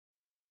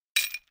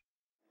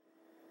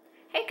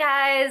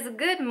guys,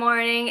 good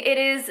morning. It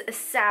is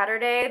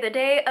Saturday, the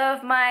day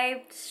of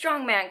my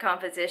strongman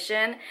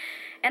competition,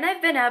 and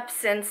I've been up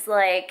since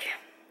like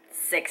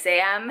 6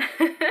 a.m.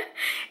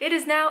 It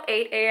is now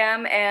 8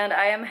 a.m. and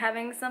I am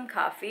having some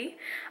coffee.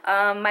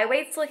 My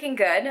weight's looking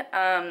good.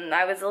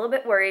 I was a little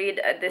bit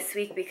worried this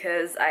week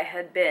because I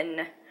had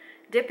been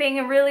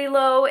dipping really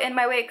low in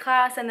my weight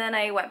class, and then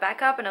I went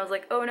back up and I was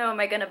like, oh no, am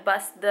I gonna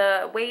bust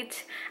the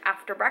weight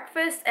after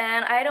breakfast?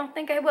 And I don't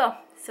think I will.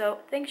 So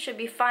things should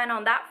be fine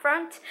on that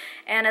front.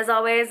 And as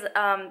always,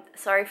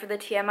 sorry for the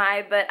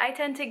TMI, but I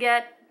tend to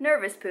get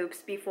nervous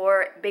poops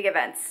before big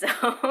events.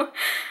 So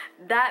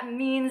that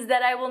means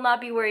that I will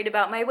not be worried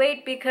about my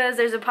weight because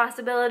there's a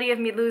possibility of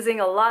me losing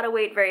a lot of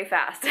weight very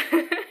fast,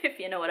 if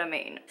you know what I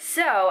mean.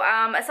 So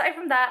aside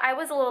from that, I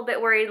was a little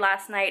bit worried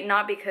last night,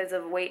 not because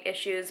of weight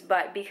issues,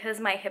 but because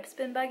my hip's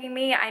been bugging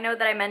me. I know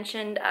that I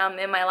mentioned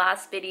in my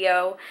last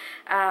video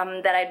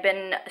that I'd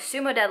been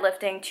sumo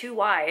deadlifting too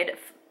wide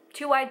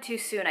too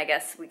soon, I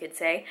guess we could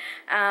say,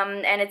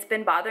 and it's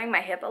been bothering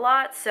my hip a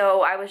lot,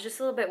 so I was just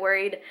a little bit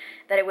worried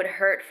that it would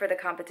hurt for the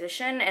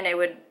competition and it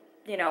would,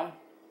 you know,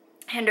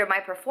 hinder my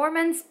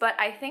performance, but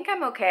I think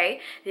I'm okay.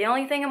 The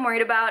only thing I'm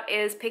worried about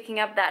is picking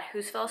up that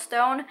Husfeld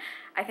stone.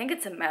 I think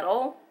it's a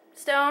metal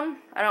stone.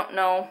 I don't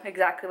know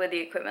exactly what the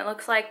equipment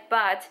looks like,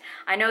 but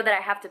I know that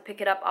I have to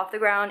pick it up off the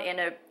ground in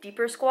a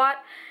deeper squat.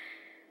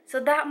 So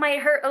that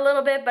might hurt a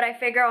little bit, but I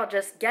figure I'll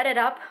just get it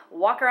up,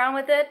 walk around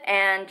with it,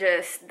 and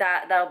just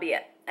that'll be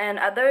it. And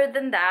other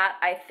than that,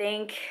 I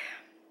think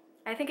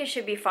it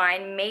should be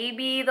fine.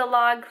 Maybe the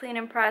log clean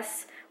and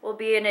press will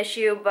be an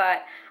issue,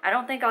 but I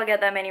don't think I'll get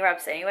that many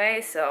reps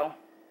anyway, so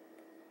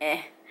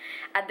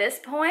At this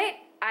point,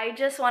 I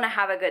just want to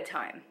have a good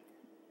time.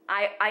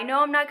 I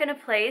know I'm not going to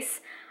place.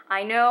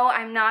 I know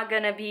I'm not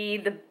gonna be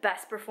the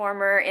best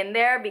performer in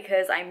there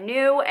because I'm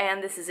new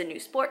and this is a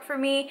new sport for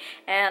me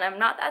and I'm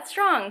not that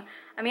strong.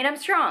 I mean, I'm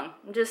strong,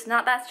 I'm just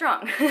not that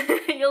strong.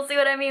 You'll see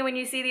what I mean when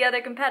you see the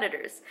other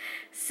competitors.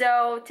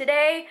 So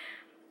today,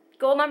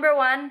 goal number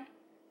one,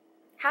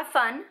 have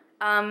fun.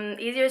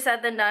 Easier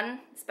said than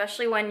done,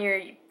 especially when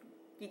you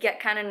get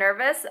kind of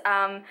nervous.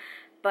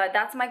 But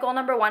that's my goal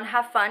number one,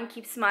 have fun,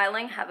 keep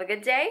smiling, have a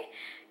good day.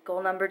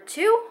 Goal number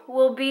two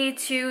will be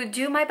to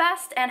do my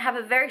best and have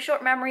a very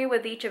short memory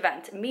with each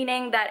event,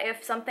 meaning that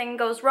if something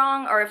goes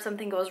wrong or if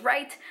something goes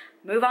right,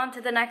 move on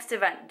to the next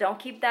event. Don't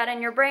keep that in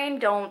your brain,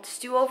 don't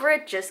stew over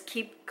it, just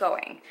keep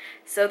going.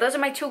 So those are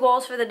my two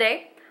goals for the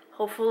day.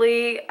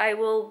 Hopefully I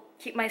will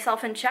keep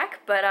myself in check,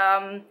 but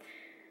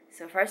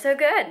so far so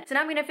good. So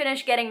now I'm gonna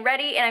finish getting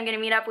ready and I'm gonna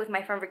meet up with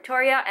my friend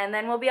Victoria and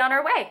then we'll be on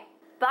our way.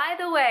 By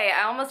the way,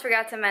 I almost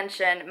forgot to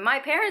mention, my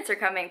parents are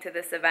coming to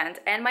this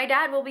event and my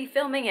dad will be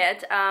filming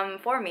it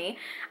for me.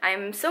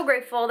 I'm so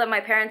grateful that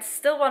my parents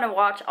still want to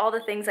watch all the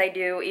things I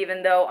do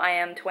even though I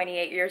am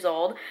 28 years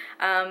old.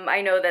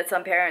 I know that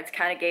some parents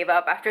kind of gave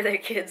up after their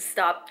kids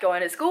stopped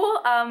going to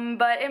school,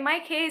 but in my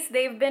case,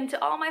 they've been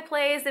to all my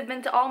plays, they've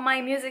been to all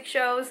my music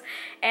shows,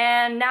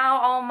 and now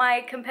all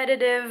my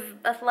competitive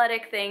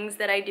athletic things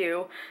that I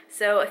do.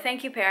 So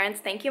thank you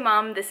parents, thank you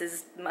mom, this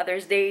is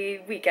Mother's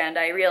Day weekend,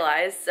 I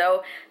realize,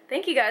 so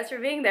thank you guys for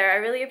being there. I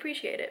really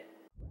appreciate it.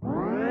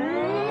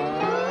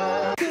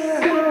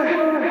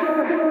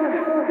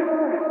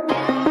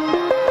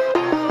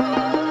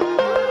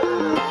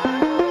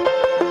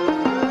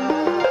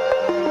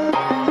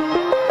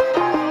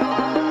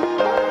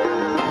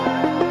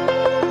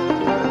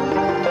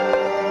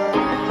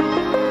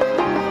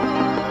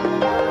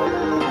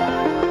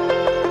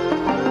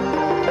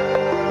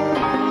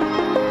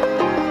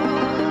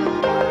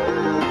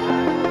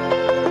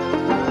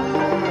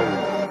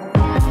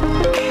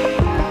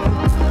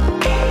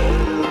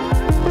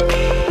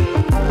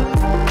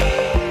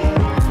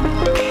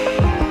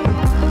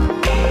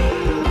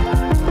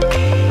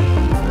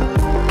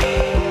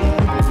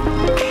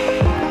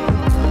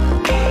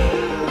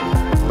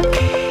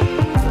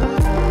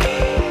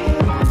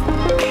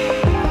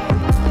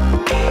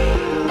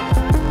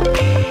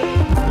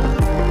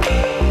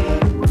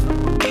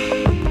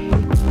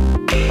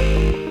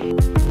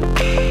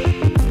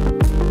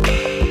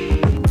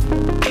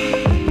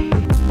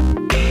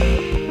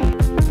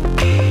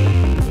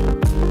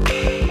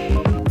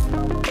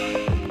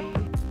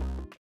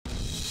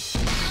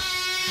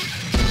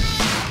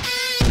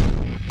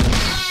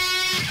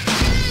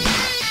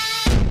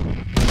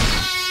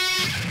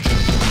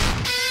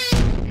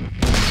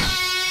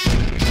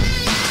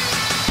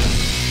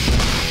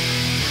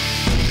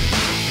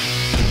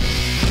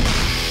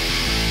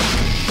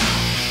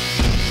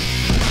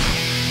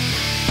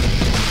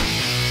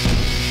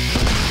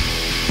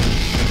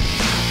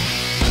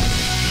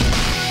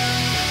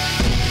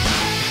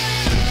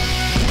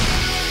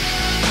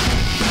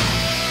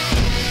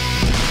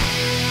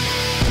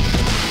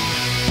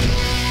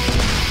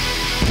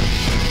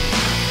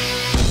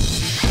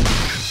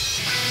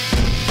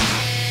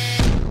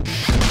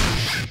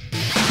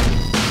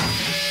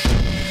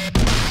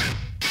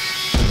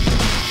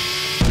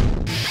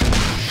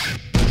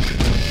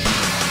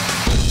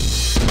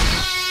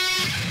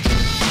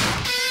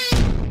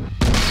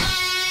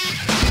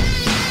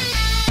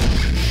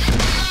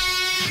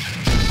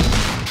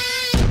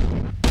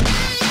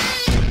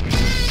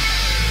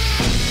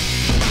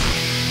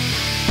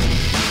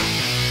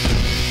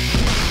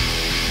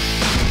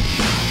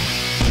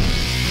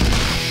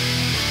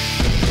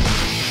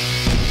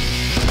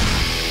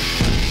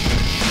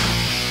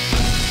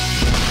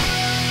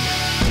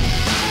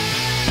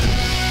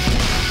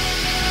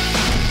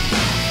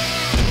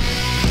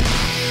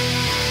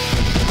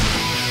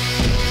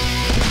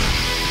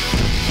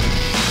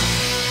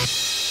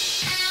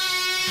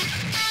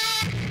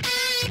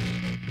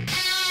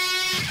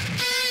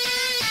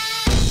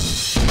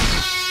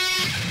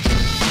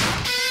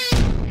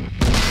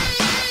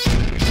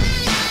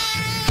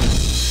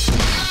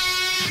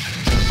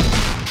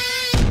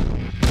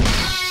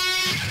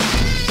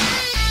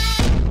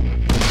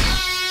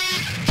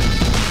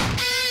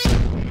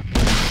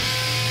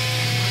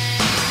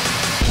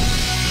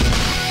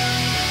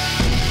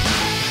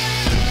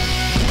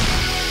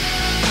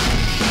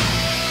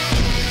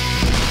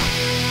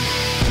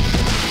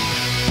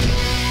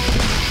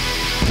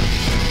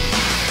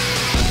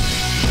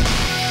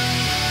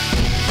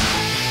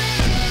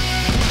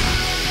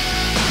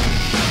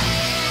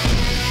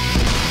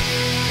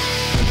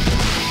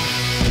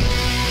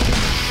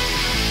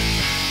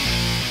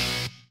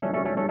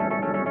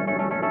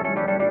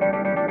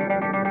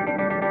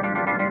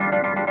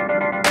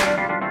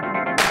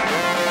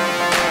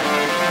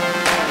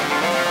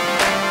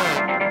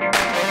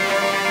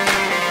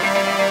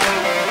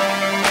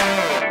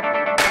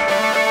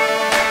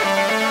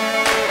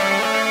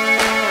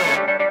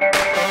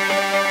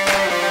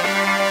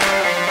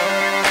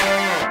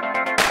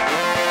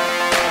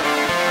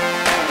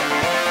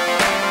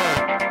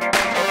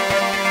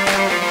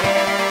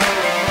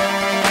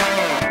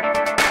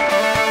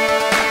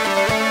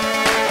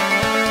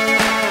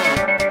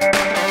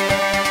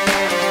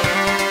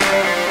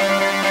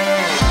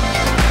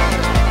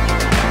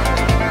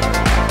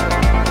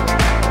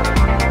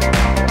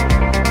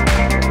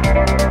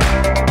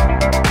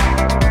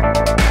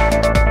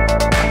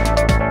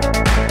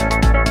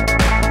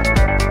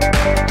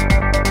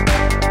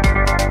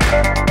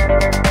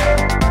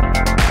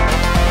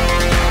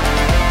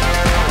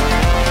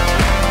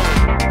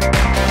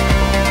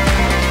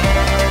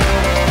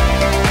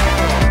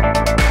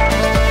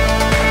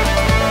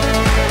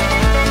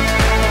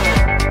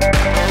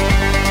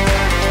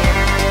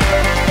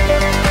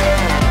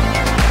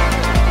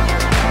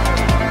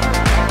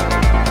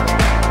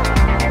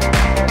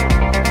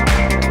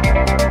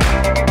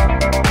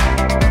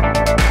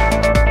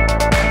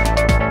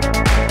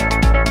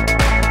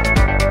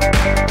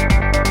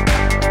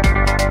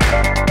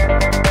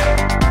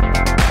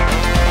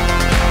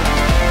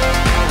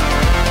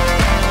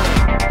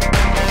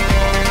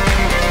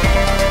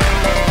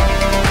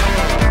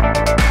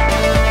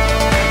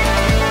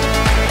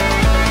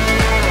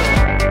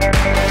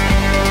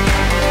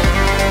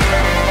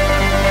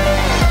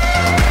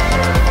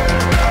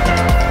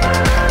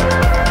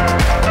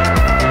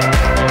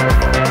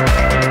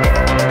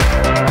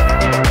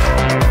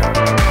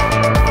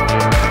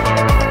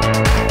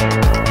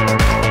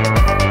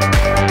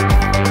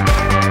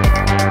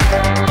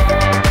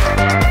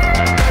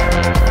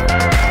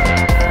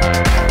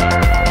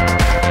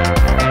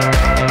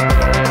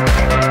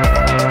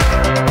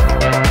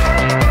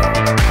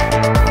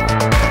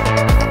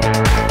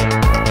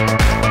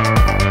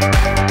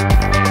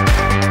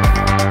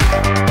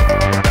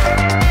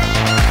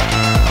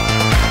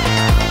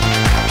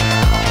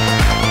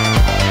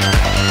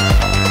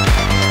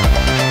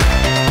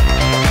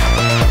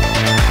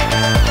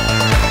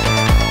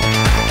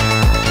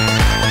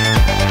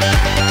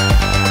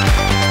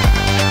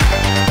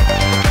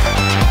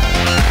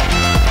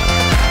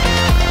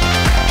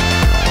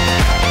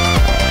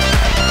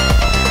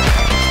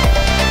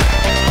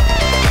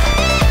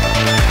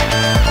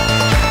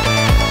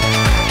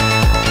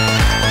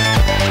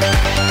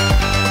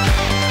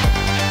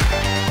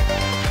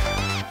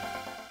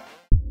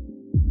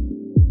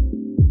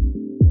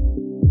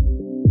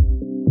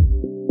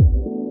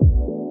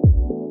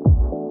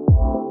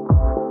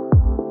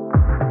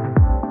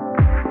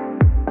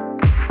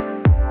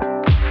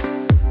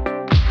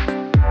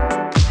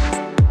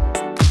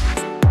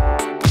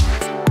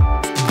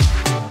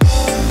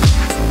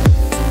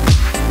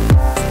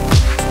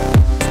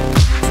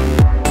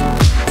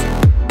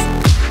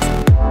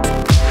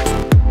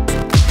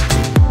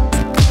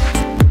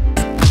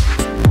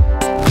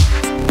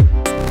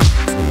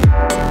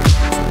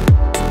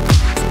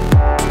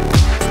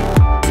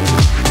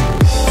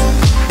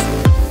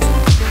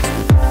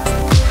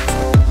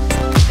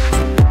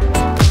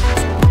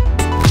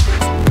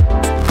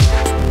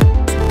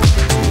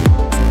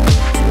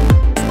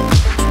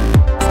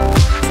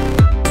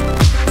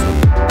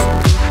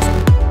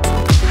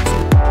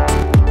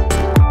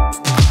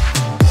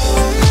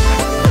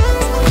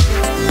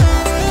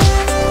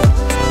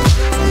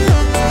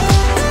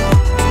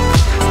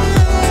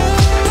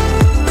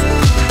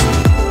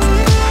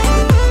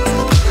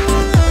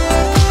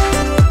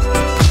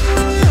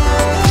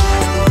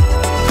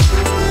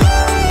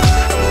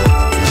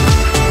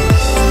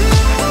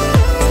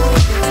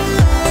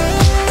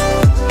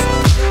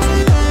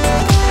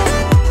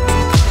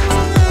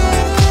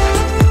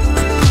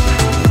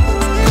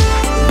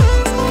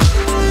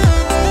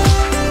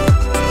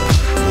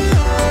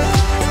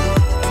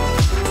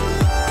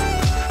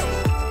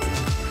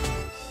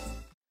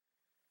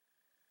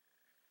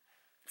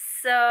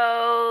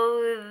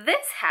 So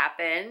this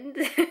happened.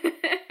 Have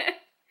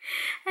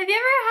you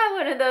ever had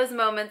one of those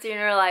moments in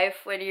your life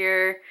when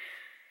you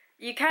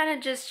kind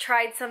of just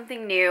tried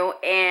something new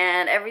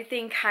and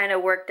everything kind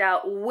of worked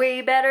out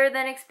way better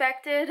than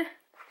expected?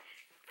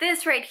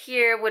 This right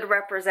here would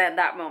represent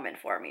that moment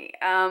for me.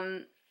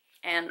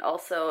 And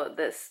also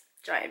this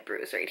giant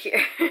bruise right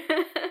here.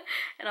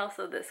 And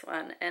also this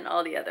one and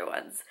all the other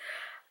ones.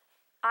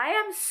 I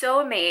am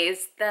so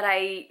amazed that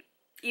I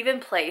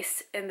even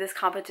placed in this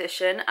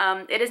competition.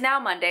 It is now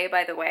Monday,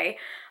 by the way.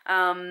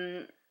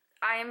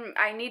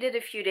 I needed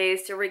a few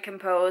days to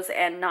recompose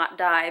and not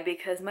die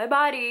because my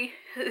body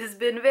has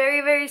been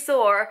very, very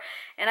sore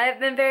and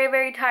I've been very,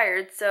 very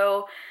tired.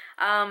 So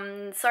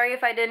sorry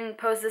if I didn't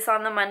post this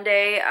on the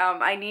Monday.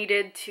 I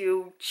needed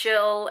to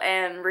chill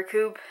and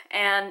recoup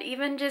and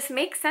even just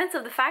make sense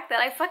of the fact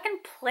that I fucking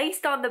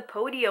placed on the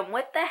podium.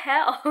 What the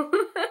hell?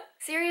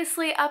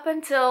 Seriously, up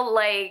until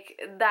like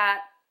that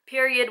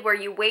period where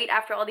you wait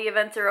after all the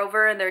events are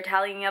over and they're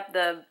tallying up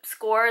the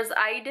scores,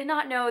 I did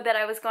not know that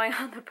I was going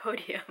on the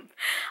podium.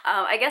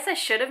 I guess I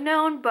should have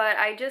known, but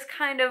I just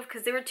kind of,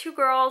 because there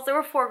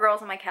were 4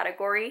 girls in my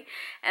category,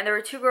 and there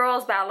were 2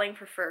 girls battling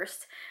for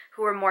first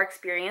who were more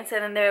experienced,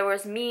 and then there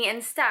was me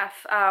and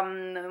Steph,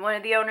 one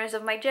of the owners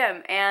of my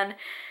gym, and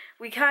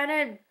we kind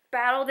of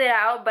battled it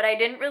out, but I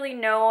didn't really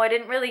know, I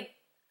didn't really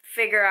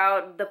figure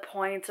out the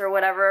points or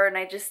whatever, and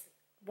I just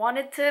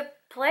wanted to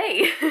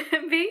play.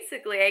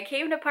 Basically, I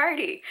came to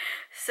party.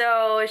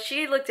 So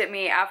she looked at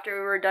me after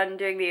we were done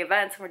doing the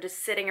events and we're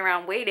just sitting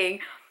around waiting,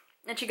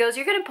 and she goes,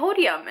 "You're gonna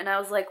podium." And I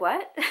was like,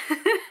 what?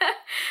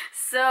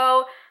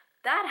 So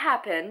that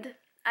happened.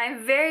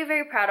 I'm very,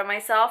 very proud of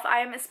myself.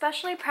 I'm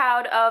especially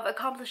proud of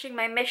accomplishing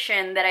my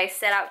mission that I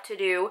set out to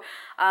do,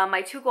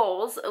 my 2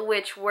 goals,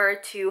 which were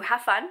to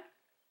have fun.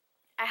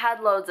 I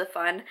had loads of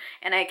fun,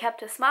 and I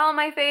kept a smile on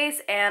my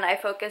face, and I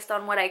focused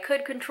on what I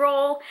could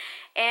control,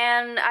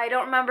 and I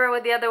don't remember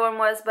what the other one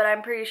was, but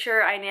I'm pretty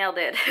sure I nailed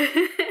it.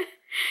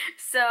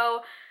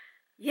 So,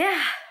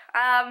 yeah,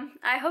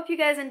 I hope you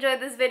guys enjoyed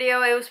this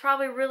video. It was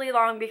probably really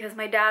long because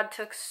my dad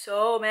took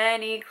so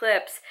many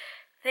clips.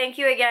 Thank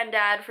you again,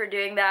 Dad, for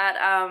doing that.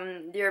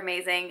 You're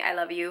amazing. I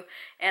love you.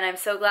 And I'm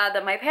so glad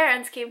that my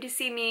parents came to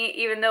see me,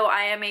 even though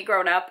I am a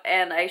grown-up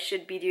and I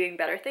should be doing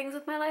better things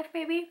with my life,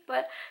 maybe.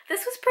 But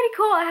this was pretty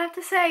cool, I have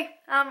to say.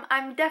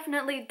 I'm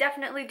definitely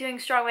doing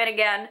Strongman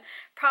again.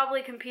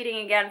 Probably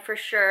competing again for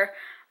sure.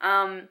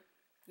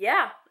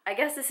 Yeah, I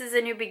guess this is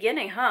a new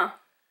beginning, huh?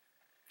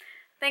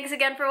 Thanks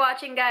again for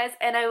watching, guys,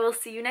 and I will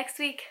see you next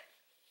week.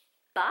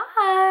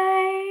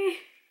 Bye!